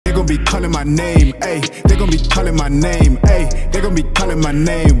gon' be calling my name, ayy. They gon' be calling my name, ayy. They gon' be calling my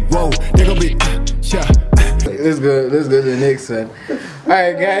name, whoa. They gon' be, yeah. Let's go to the next one.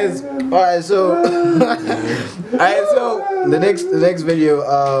 Alright guys, alright so alright so the next video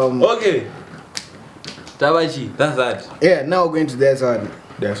okay. Tabachi, that's hard. Yeah, now we're going to that's hard.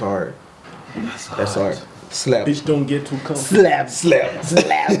 That's hard. That's hard. Slap. Bitch, don't get too comfortable. Slap. That's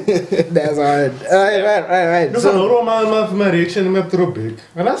hard. Alright. So no my reaction me throw big.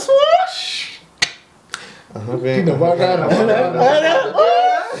 And I swash.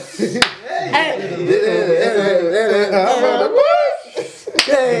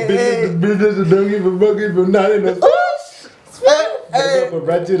 Business don't give a fuck if I'm not in the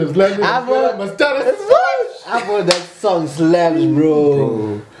I thought that song slaps,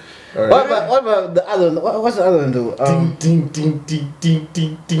 bro. Right. What about the other one? What's the other one do? Ding.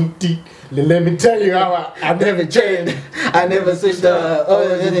 Let me tell you how I never changed. I never switched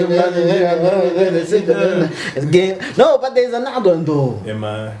again. No, but there's another one though. Am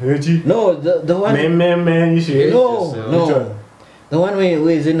I heard you? No, the one. Man, you should. No. The one where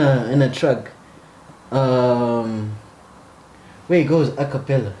he's in a truck. Where he goes a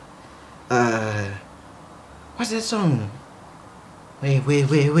cappella. What's that song? Wait.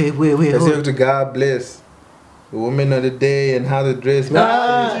 Let's say to God bless the woman of the day and how to dress.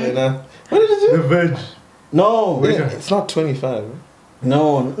 What did it do? The veg. No. It's not 25.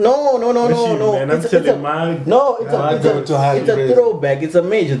 No. Man, I'm telling my. No, it's a throwback. It's a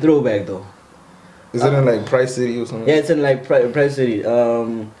major throwback though. Is it in like Price City or something? Yeah, it's in like Price City.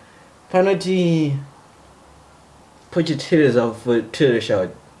 Penalty. Put your titties out for titty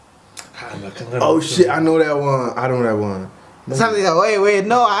shot. Oh shit! I know that one. Something like, wait,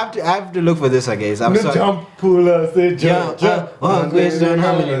 no, I have to look for this, I guess. I'm sorry. Jump, pull up, say jump. Question,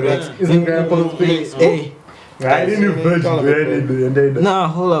 how many racks? Isn't grandpa's place? Hey. I didn't virgin. No,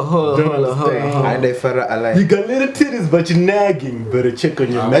 hold on. I they further alive. You got little titties, but you're nagging. Better check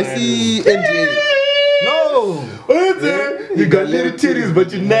on your man. I see NJ. No. You got little titties,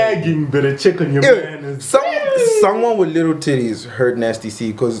 but you're nagging. Better check on your man. Someone with little titties heard Nasty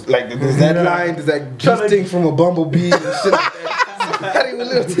C, because like there's that line, there's like gisting from a bumblebee and shit like that. Somebody with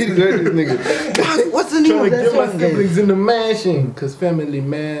little titties heard this nigga. What's the name of that song? Trying to get my song, siblings in the mansion, cause family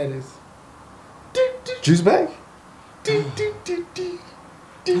matters. Juice bag?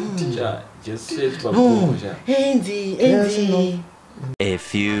 Just shit for Andy. A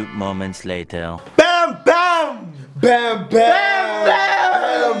few moments later. Bam!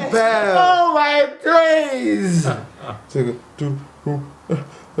 Oh my days!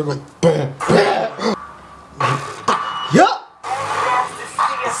 Yup!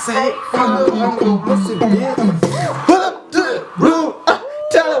 Say, pull up to the room,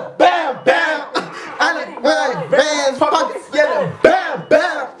 tell her bam! I like my bands, pockets, yellow, bam!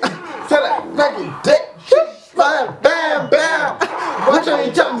 Tell her fucking dick, bam! What you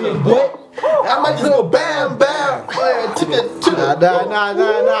ain't telling me, boy? I might just go bam!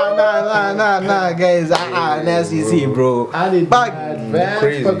 Nah, guys. Nasty C, bro. I did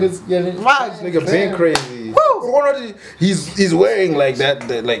crazy. Nigga been crazy. He's wearing like that,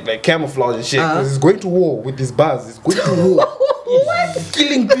 like camouflage and shit. Cause he's going to war with his bars. He's going to war. He's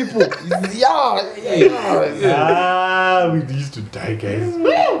killing people. We used to die, guys.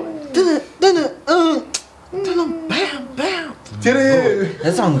 Bam!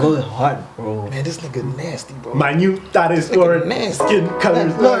 That song goes hard, bro. Man, this nigga nasty, bro. My new thought is story, skin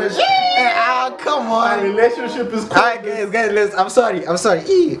color story. Come My on. relationship is cool. Alright, guys, listen. I'm sorry. We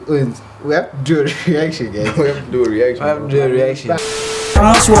have to do a reaction, guys. We have to do a reaction.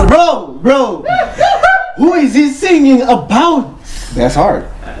 Bro. Who is he singing about? That's hard,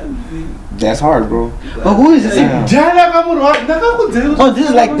 bro. But who is he singing? Oh, this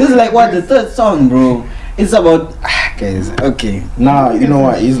is like what, the third song, bro. It's about guys. Okay. Nah, you know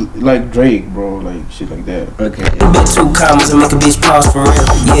what? He's like Drake, bro. Like shit like that. Okay. Bit 2 commas and make a bitch pause for real.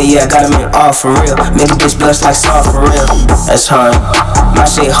 Yeah, I got him in all for real. Make a bitch blush like salt for real. That's hard. My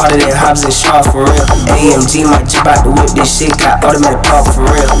shit harder than Hobbs and Shaw for real. AMG might jump out the whip. This shit got automatic pop for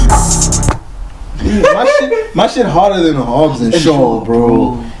real. My shit harder than Hobbs and Shaw,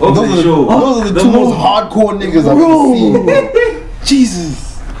 bro. Those are the two most hardcore niggas I've ever seen. Jesus.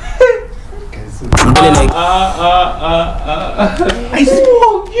 I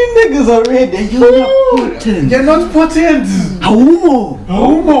smoke you niggas already. You're not potent. You're not potent. Homo.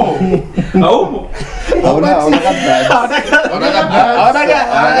 Bro,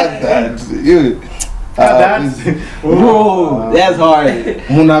 that's hard.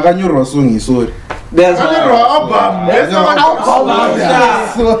 That's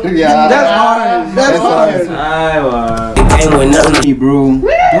hard. That's hard. Bro.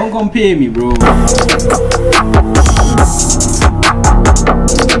 Don't compare me, bro.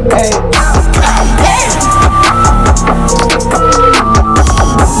 Hey.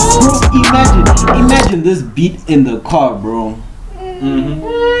 Bro, imagine this beat in the car, bro.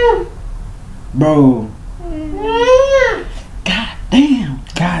 Bro.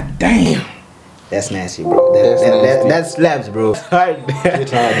 God damn. That's nasty, bro. That slaps, bro. Hard.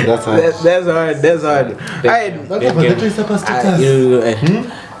 That's hard. Alright.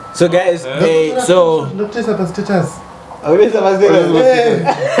 So guys, hey, so that's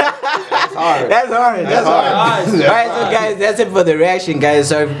hard. Alright, so guys, that's it for the reaction, guys.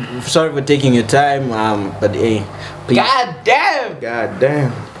 Sorry for taking your time. But hey, please. God damn.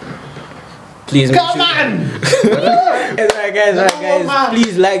 Please Come on! Alright guys.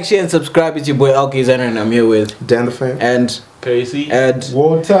 Please like, share, and subscribe. It's your boy Kayzano, and I'm here with Dan the fan. and Crazy. and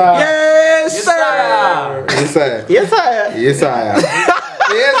Water. yes, sir. Yes, sir. Yes, sir. Yes, sir.